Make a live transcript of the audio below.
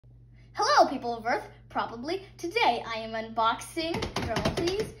Hello, people of Earth, probably. Today I am unboxing, drum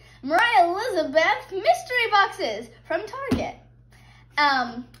please, Moriah Elizabeth mystery boxes from Target.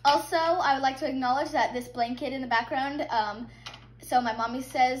 Also, I would like to acknowledge that this blanket in the background, so my mommy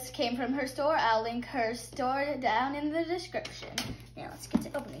says came from her store. I'll link her store down in the description. Now let's get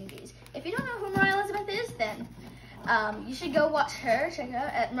to opening these. If you don't know who Moriah Elizabeth is, then you should go watch her. Check it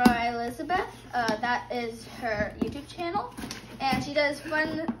out at Moriah Elizabeth. That is her YouTube channel. And she does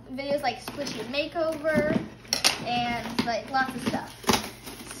fun videos like squishy makeover and like lots of stuff.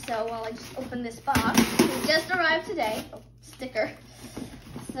 So while I just open this box, it just arrived today. Oh, sticker.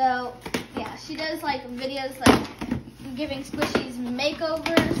 So yeah, she does like videos like giving squishies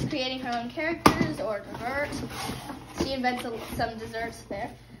makeovers, creating her own characters or desserts. She invents some desserts there.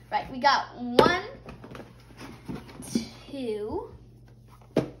 Right, we got 1, 2,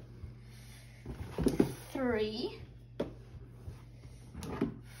 3,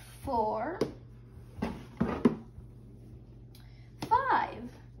 4, 5.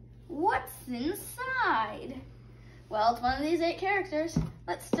 What's inside? Well, it's one of these 8 characters.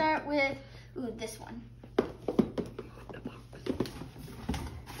 Let's start with, this one.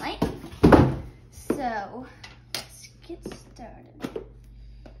 Right? So, let's get started.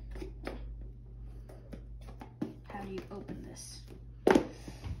 How do you open this?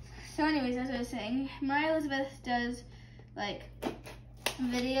 So anyways, as I was saying, Moriah Elizabeth does like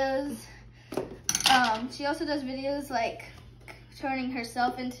videos. She also does videos like turning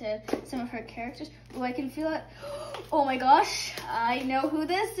herself into some of her characters. Oh, I can feel it. Oh my gosh, I know who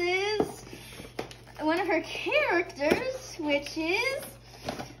this is. One of her characters, which is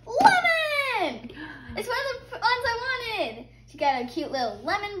Lemon! It's one of the ones I wanted. She got a cute little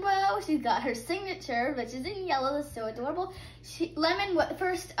lemon bow. She's got her signature, which is in yellow. It's so adorable. Lemon's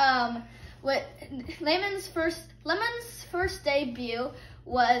first debut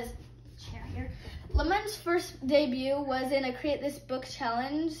was Lemon's first debut was in a Create This Book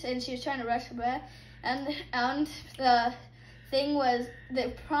challenge, and she was trying to rush her back, and the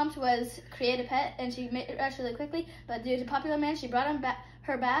prompt was create a pet, and she made it rush really quickly, but due to popular demand, she brought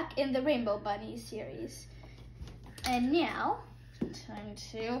her back in the Rainbow Bunny series. And now, time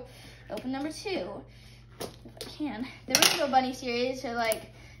to open number 2, if I can. The Rainbow Bunny series are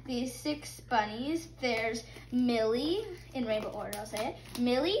like these 6 bunnies. There's Millie, in rainbow order, I'll say it.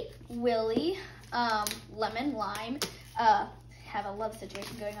 Millie, Willie, Lemon, Lime, have a love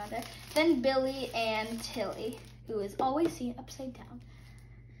situation going on there. Then Billy and Tilly, who is always seen upside down.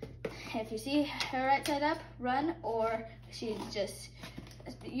 If you see her right side up, run, or you just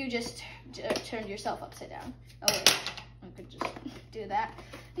turned yourself upside down. Oh wait, I could just do that.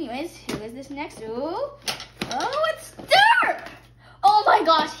 Anyways, who is this next? Oh, it's Derp! Oh my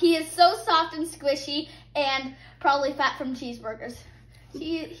gosh, he is so soft and squishy and probably fat from cheeseburgers.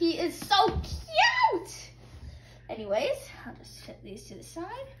 He is so cute! Anyways, I'll just put these to the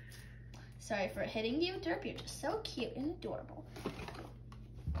side. Sorry for hitting you, Derp. You're just so cute and adorable.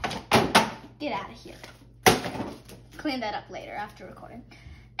 Get out of here. Clean that up later after recording.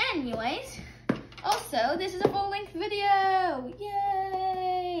 Anyways, also, this is a full-length video.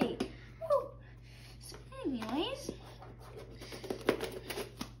 Yay! Woo. So anyways,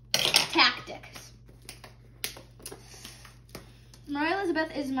 tactics. Moriah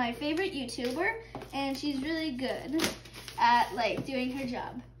Elizabeth is my favorite YouTuber, and she's really good at like doing her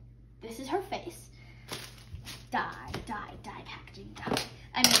job. This is her face. Die packaging, die.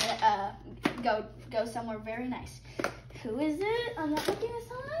 I'm gonna go somewhere very nice. Who is it? I'm not looking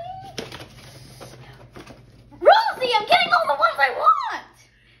aside. Rosie! I'm getting all the ones I want!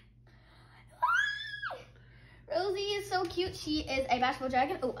 Rosie is so cute. She is a bashful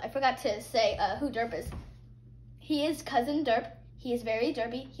dragon. Oh, I forgot to say who Derp is. He is cousin Derp. He is very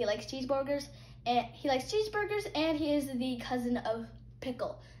derpy. He likes cheeseburgers, and he is the cousin of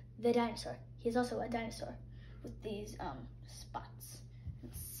Pickle, the dinosaur. He is also a dinosaur with these spots.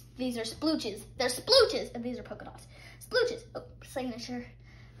 These are splooches. They're splooches, and these are polka dots. Splooches. Oh, signature.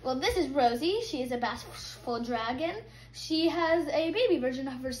 Well, this is Rosie. She is a bashful dragon. She has a baby version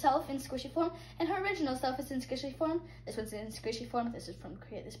of herself in squishy form, and her original self is in squishy form. This one's in squishy form. This is from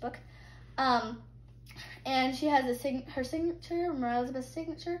Create This Book. And she has her signature, Moriah Elizabeth's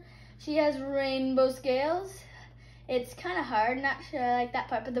signature. She has rainbow scales. It's kind of hard, not sure I like that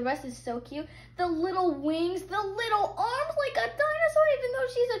part, but the rest is so cute. The little wings, the little arms like a dinosaur, even though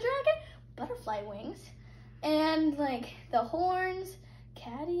she's a dragon. Butterfly wings. And like the horns,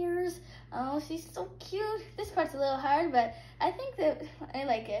 cat ears. Oh, she's so cute. This part's a little hard, but I think that I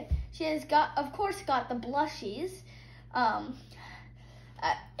like it. She has of course got the plushies.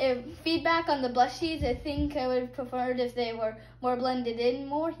 feedback on the blushies. I think I would have preferred if they were more blended in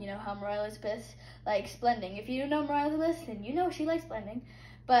more. You know how Moriah Elizabeth likes blending. If you know Moriah Elizabeth, then you know she likes blending.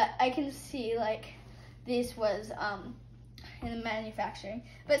 But I can see like this was in the manufacturing,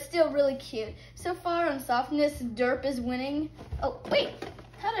 but still really cute. So far on softness, Derp is winning. Oh wait,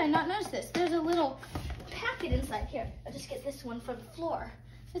 how did I not notice this? There's a little packet inside here. I'll just get this one from the floor.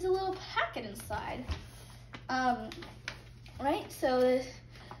 There's a little packet inside. Right, so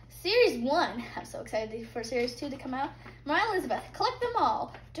Series 1, I'm so excited for Series 2 to come out. Moriah Elizabeth, collect them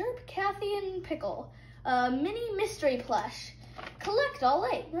all. Derp, Kathy, and Pickle. Mini mystery plush. Collect all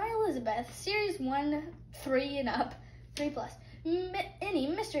 8. Moriah Elizabeth, Series 1, 3 and up. 3 plus. Any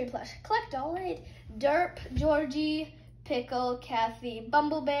mystery plush. Collect all 8. Derp, Georgie, Pickle, Kathy,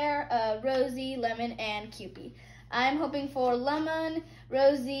 Bumble Bear, Rosie, Lemon, and Cupie. I'm hoping for Lemon,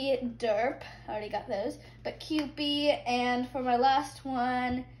 Rosie, Derp. I already got those. But Cupie, and for my last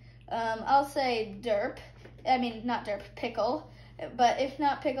one, I'll say Derp. I mean, not Derp, Pickle. But if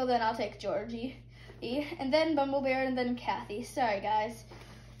not Pickle, then I'll take Georgie. And then Bumble Bear, and then Kathy. Sorry, guys.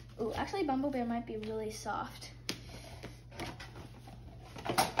 Ooh, actually, Bumble Bear might be really soft.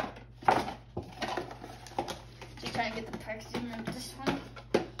 Just trying to get the packaging of this one.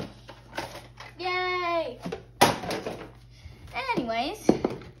 Yay! Anyways,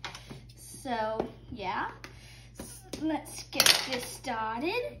 so yeah, let's get this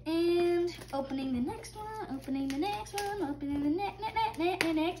started and opening the next one, opening the next one, opening the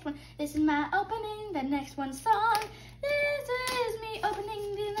next one. This is my opening the next one song. This is me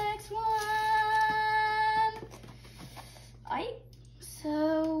opening the next one. Alright,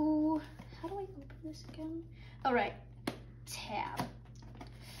 so how do I open this again? All right, tab.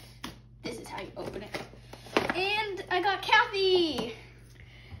 This is how you open it. And I got Kathy.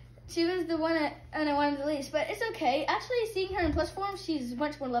 She was the one I wanted the least, but it's okay. Actually, seeing her in plus form, she's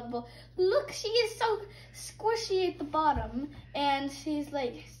much more lovable. Look, she is so squishy at the bottom, and she's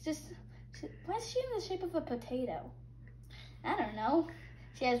like why is she in the shape of a potato? I don't know.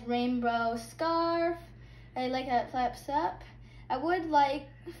 She has rainbow scarf. I like how it flaps up. I would like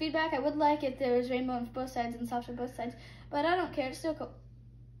feedback. I would like if there was rainbow on both sides and soft on both sides, but I don't care. It's still cool.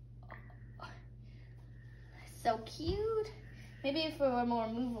 So cute. Maybe if it were more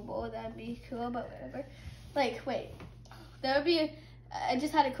movable, that'd be cool, but whatever. Like, wait, there would be I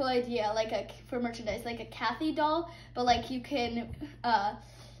just had a cool idea, like for merchandise, like a Kathy doll, but like you can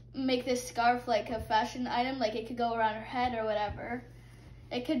make this scarf like a fashion item, like it could go around her head or whatever.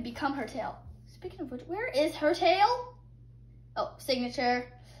 It could become her tail. Speaking of which, where is her tail? Oh, signature.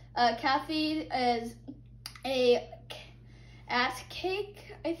 Kathy is a ass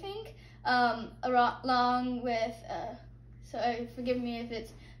cake, I think. Along with, so forgive me if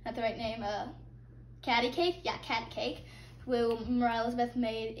it's not the right name, Catty Cake? Yeah, Catty Cake, who Moriah Elizabeth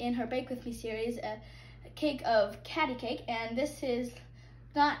made in her Bake With Me series, a cake of Catty Cake, and this is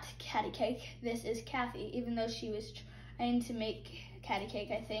not Catty Cake, this is Kathy, even though she was trying to make Catty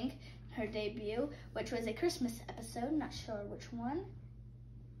Cake, I think, her debut, which was a Christmas episode, not sure which one.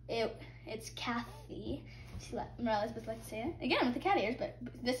 It's Kathy. Moriah Elizabeth likes to say it. Again, with the cat ears, but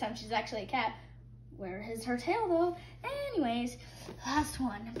this time she's actually a cat. Where is her tail, though? Anyways, last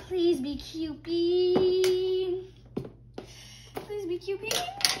one. Please be Cupie. Please be Cupie.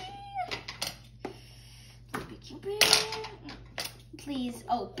 Please be Cupie. Please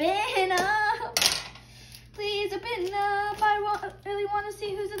open up. Please open up. I really want to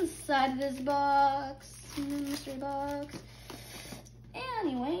see who's inside this box. Mystery box.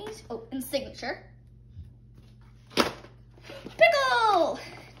 Anyways, oh, and signature. Pickle!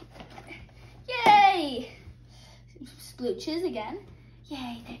 Yay! Splooches again.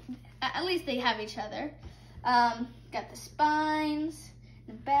 Yay, at least they have each other. Got the spines,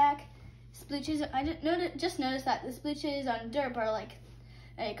 the back. Splooches, I just noticed that the splooches on Derp are like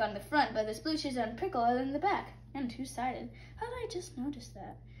on the front, but the splooches on Pickle are in the back. And two-sided. How did I just notice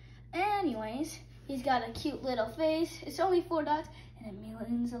that? Anyways, he's got a cute little face. It's only 4 dots, and it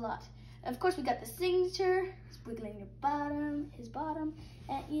means a lot. Of course, we got the signature. He's wiggling his bottom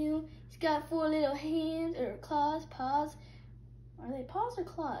at you. He's got 4 little hands, or claws, paws. Are they paws or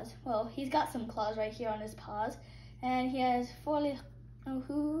claws? Well, he's got some claws right here on his paws. And he has 4 little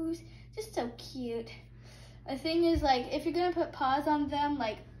hooves. Just so cute. The thing is, like, if you're going to put paws on them,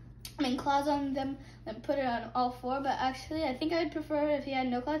 claws on them, then put it on all 4. But actually, I think I would prefer if he had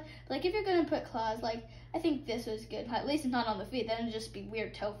no claws. But, like, if you're going to put claws, like, I think this was good. At least it's not on the feet. Then it'd just be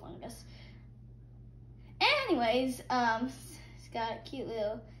weird toe fungus. Anyways, he's got a cute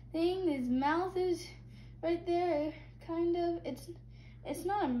little thing. His mouth is right there, kind of. It's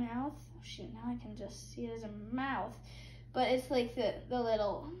not a mouth. Oh, shoot, now I can just see it as a mouth. but it's like the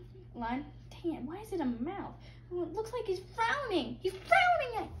little line. Dang it, why is it a mouth? Oh, it looks like he's frowning. He's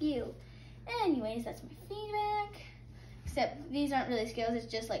frowning at you. Anyways, that's my feedback. Except these aren't really scales,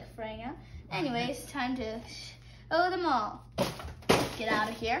 it's just like fraying out. Anyways, time to show them all. Get out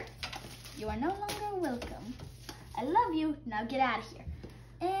of here. You are no longer welcome. I love you, now get out of here.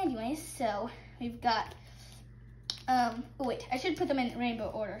 Anyways, so we've got, oh wait, I should put them in rainbow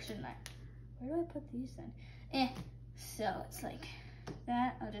order, shouldn't I? Where do I put these then? So it's like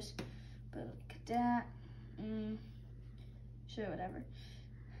that. I'll just put it like that. Sure, whatever.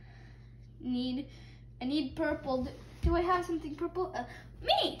 I need purple. Do I have something purple?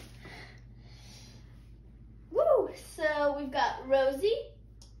 Me! Woo! So we've got Rosie.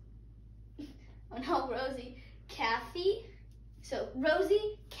 Oh no, Rosie. Kathy. So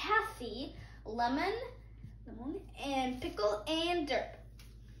Rosie, Kathy, Lemon, and Pickle, and Derp.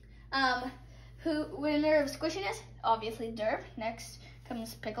 Winner of squishiness? Obviously Derp. Next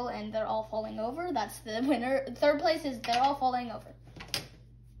comes Pickle, and they're all falling over. That's the winner. Third place is they're all falling over.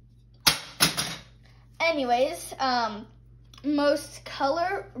 Anyways, most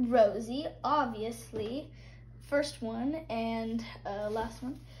color, Rosie, obviously. First one and last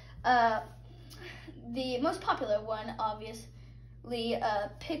one. The most popular one, obviously,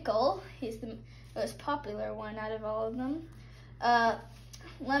 Pickle. He's the most popular one out of all of them.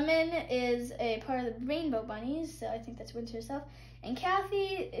 Lemon is a part of the Rainbow Bunnies, so I think that's Winter herself. And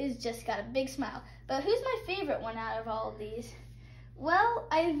Kathy is just got a big smile. But who's my favorite one out of all of these? Well,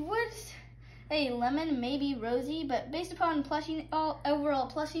 I would say Lemon, maybe Rosie, but based upon overall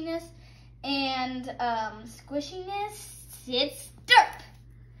plushiness and squishiness, it's Derp.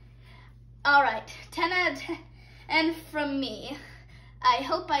 All right, 10 out of 10 from me. I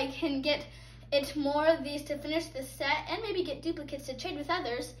hope I can get more of these to finish the set and maybe get duplicates to trade with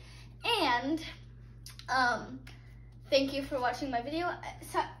others. And thank you for watching my video.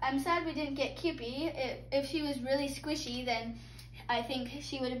 I'm sad we didn't get Cupid. If she was really squishy, then I think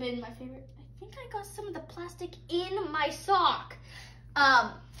she would have been my favorite. I think I got some of the plastic in my sock.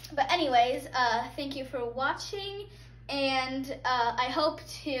 But anyways, thank you for watching, and I hope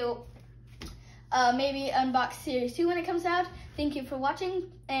to maybe unbox Series 2 when it comes out. Thank you for watching,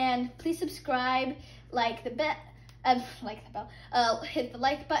 and please subscribe, hit the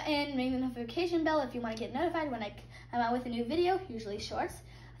like button, ring the notification bell if you want to get notified when I'm out with a new video, usually shorts.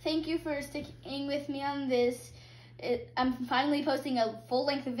 Thank you for sticking with me on this. I'm finally posting a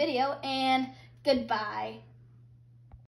full-length video, and goodbye.